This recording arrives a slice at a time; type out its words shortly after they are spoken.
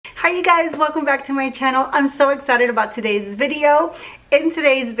Hi you guys, welcome back to my channel. I'm so excited about today's video. In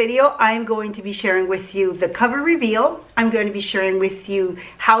today's video, I'm going to be sharing with you the cover reveal. I'm going to be sharing with you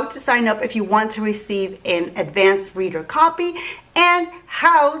how to sign up if you want to receive an advanced reader copy and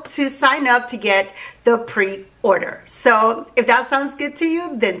how to sign up to get the pre-order. So if that sounds good to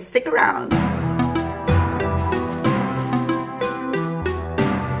you, then stick around.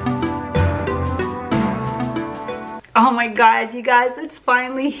 Oh my god, you guys, it's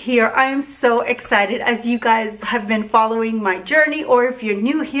finally here. I am so excited. As you guys have been following my journey, or if you're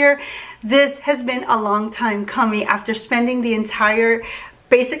new here, this has been a long time coming. After spending the entire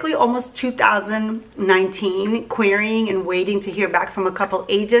basically almost 2019 querying and waiting to hear back from a couple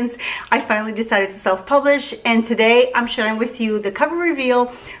agents, I finally decided to self-publish, and today I'm sharing with you the cover reveal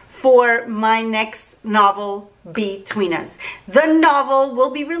for my next novel, Between Us. The novel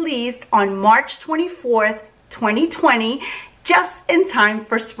will be released on March 24th, 2020, just in time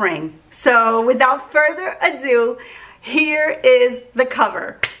for spring. So without further ado, here is the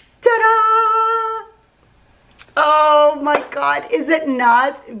cover. Ta-da! Oh my god, is it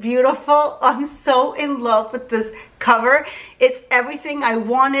not beautiful? I'm so in love with this cover. It's everything I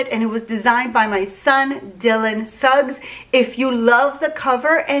wanted, and it was designed by my son, Dylan Suggs. If you love the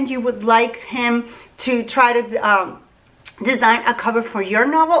cover and you would like him to try to design a cover for your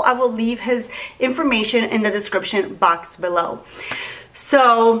novel, I will leave his information in the description box below.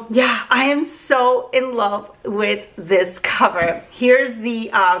 So yeah, I am so in love with this cover. Here's the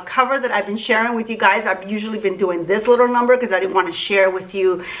cover that I've been sharing with you guys. I've usually been doing this little number because I didn't want to share with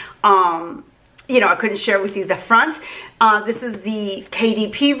you, you know, I couldn't share with you the front. This is the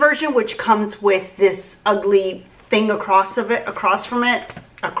KDP version, which comes with this ugly thing across it,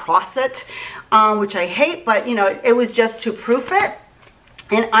 which I hate, but you know, it was just to proof it.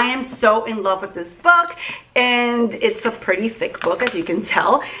 And I am so in love with this book, and it's a pretty thick book, as you can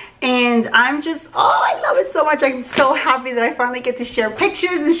tell, and I'm just, oh, I love it so much. I'm so happy that I finally get to share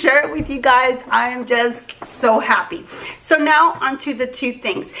pictures and share it with you guys. I'm just so happy. So now onto the two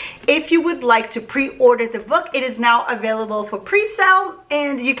things. If you would like to pre-order the book, it is now available for pre-sale,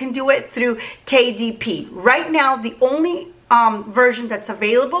 and you can do it through KDP. Right now, the only version that's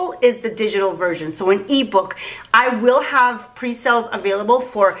available is the digital version, so an ebook. I will have pre-sales available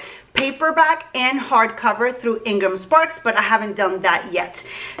for paperback and hardcover through Ingram Sparks, but I haven't done that yet.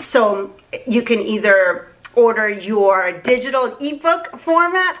 So you can either order your digital ebook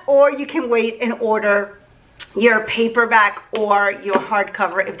format, or you can wait and order your paperback or your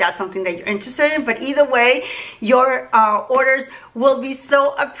hardcover if that's something that you're interested in. But either way, your orders will be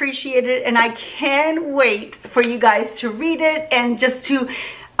so appreciated, and I can't wait for you guys to read it and just to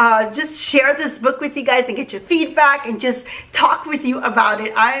share this book with you guys and get your feedback and just talk with you about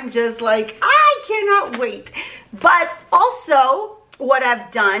it. I'm just like, I cannot wait. But also, what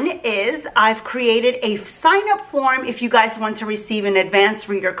I've done is I've created a sign-up form if you guys want to receive an advanced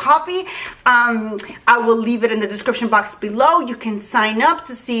reader copy. I will leave it in the description box below. You can sign up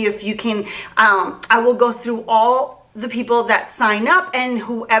to see if you can. I will go through all the people that sign up, and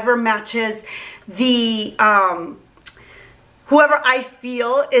whoever matches the whoever I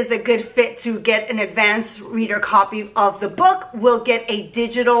feel is a good fit to get an advanced reader copy of the book will get a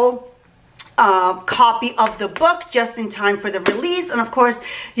digital copy of the book just in time for the release. And of course,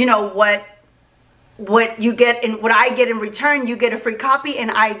 you know what you get and what I get in return, you get a free copy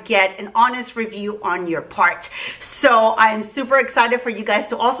and I get an honest review on your part. So I'm super excited for you guys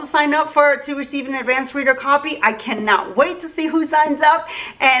to also sign up to receive an advanced reader copy. I cannot wait to see who signs up,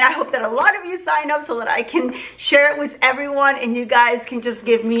 and I hope that a lot of you sign up so that I can share it with everyone and you guys can just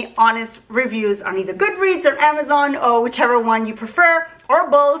give me honest reviews on either Goodreads or Amazon or whichever one you prefer, or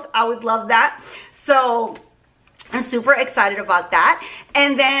both. I would love that. So I'm super excited about that.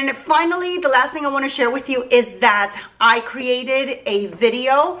 And then finally, the last thing I want to share with you is that I created a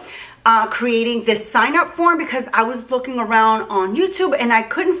video creating this sign up form because I was looking around on YouTube and I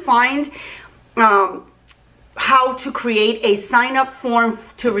couldn't find how to create a sign-up form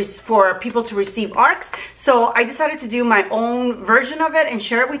for people to receive ARCs. So I decided to do my own version of it and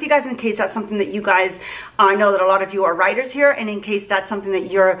share it with you guys in case that's something that you guys, I know that a lot of you are writers here, and in case that's something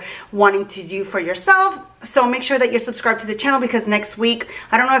that you're wanting to do for yourself. So make sure that you're subscribed to the channel, because next week,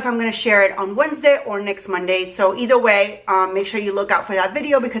 I don't know if I'm going to share it on Wednesday or next Monday. So either way, make sure you look out for that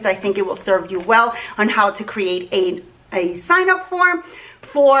video, because I think it will serve you well on how to create a sign-up form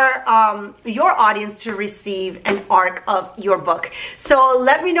for your audience to receive an ARC of your book. So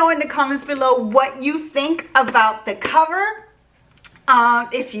let me know in the comments below what you think about the cover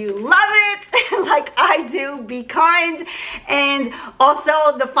If you love it, like I do, be kind. And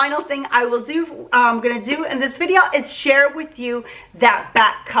also the final thing I'm gonna do in this video is share with you that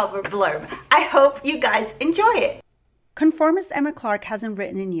back cover blurb. I hope you guys enjoy it. Conformist Emma Clark hasn't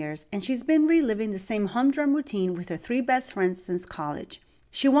written in years, and she's been reliving the same humdrum routine with her 3 best friends since college.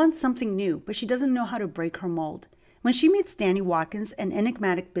 She wants something new, but she doesn't know how to break her mold. When she meets Danny Watkins, an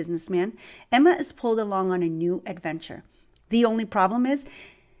enigmatic businessman, Emma is pulled along on a new adventure. The only problem is,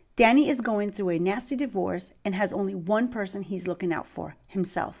 Danny is going through a nasty divorce and has only one person he's looking out for,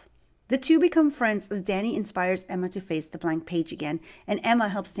 himself. The two become friends as Danny inspires Emma to face the blank page again, and Emma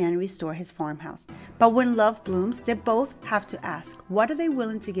helps Danny restore his farmhouse. But when love blooms, they both have to ask, what are they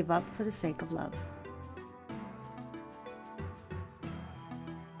willing to give up for the sake of love?